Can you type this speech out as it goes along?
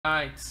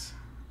Right.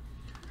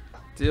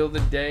 Till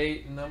the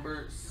day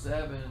number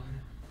 7.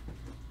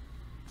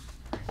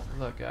 Good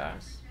luck,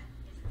 guys.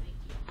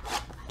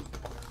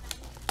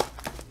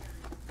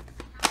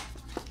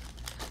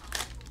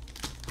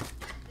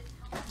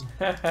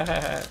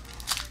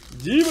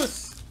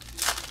 Jeebus.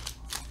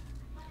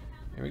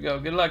 Here we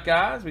go. Good luck,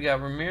 guys. We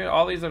got Ramirez.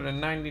 All these are the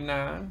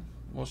 99.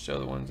 We'll show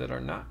the ones that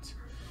are not.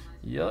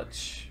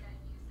 Yelich.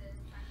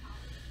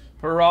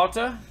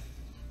 Peralta.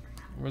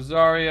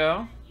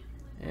 Rosario.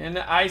 And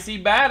the icy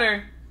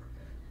batter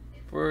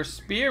for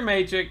Spear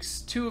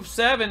Matrix, 2 of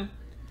 7.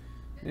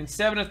 And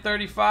 7 of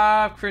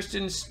 35,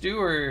 Christian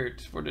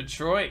Stewart for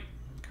Detroit.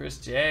 Chris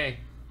J.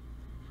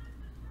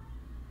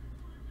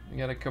 We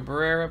got a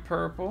Cabrera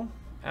purple,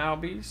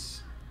 Albies,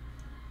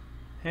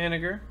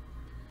 Haniger,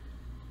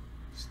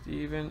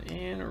 Steven,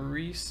 and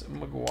Reese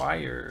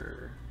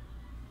McGuire.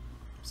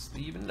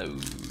 Steven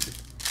Load.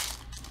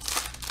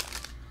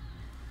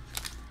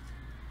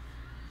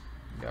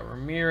 We got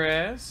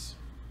Ramirez.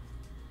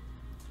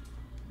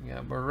 We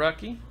got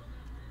Barucki,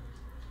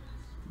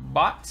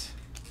 Bott,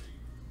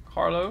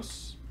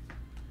 Carlos,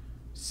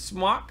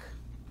 Smock,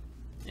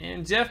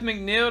 and Jeff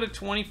McNeil to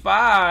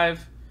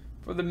 25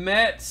 for the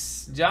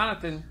Mets.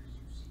 Jonathan.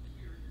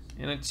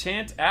 And a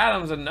Chance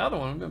Adams, another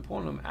one. We've been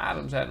pulling them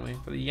Adams, haven't we?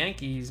 For the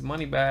Yankees,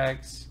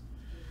 Moneybags.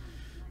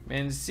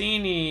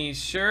 Mancini,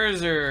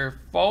 Scherzer,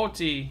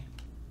 Faulty,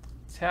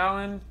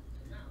 Talon,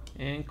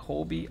 and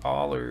Colby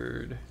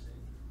Allard.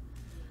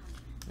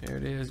 There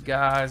it is,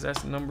 guys.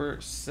 That's number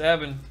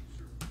 7.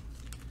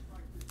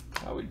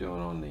 How we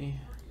doing on the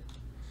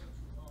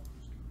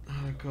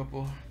other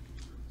couple?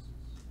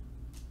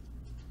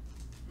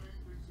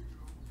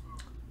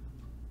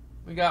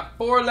 We got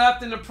 4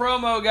 left in the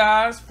promo,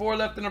 guys. 4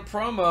 left in the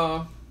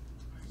promo.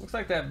 Looks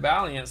like that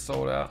Valiant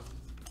sold out.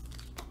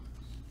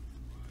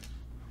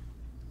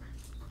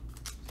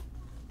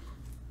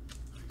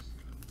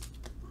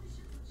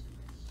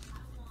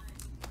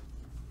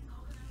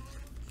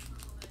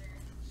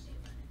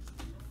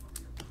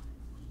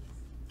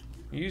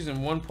 You're using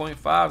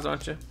 1.5s,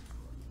 aren't you?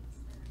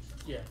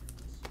 Yeah.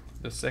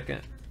 The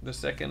second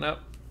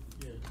up?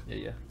 Yeah.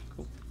 Yeah.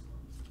 Cool.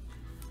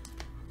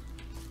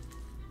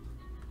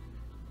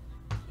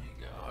 There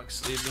you go. I'll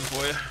sleeve them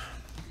for you.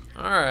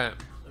 Alright.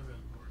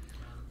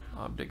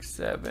 Optic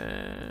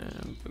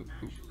 7. Boop,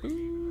 boop,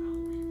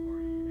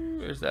 boop.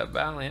 There's that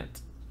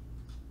Valiant.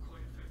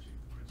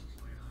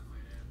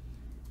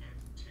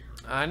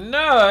 I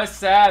know, it's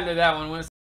sad that one went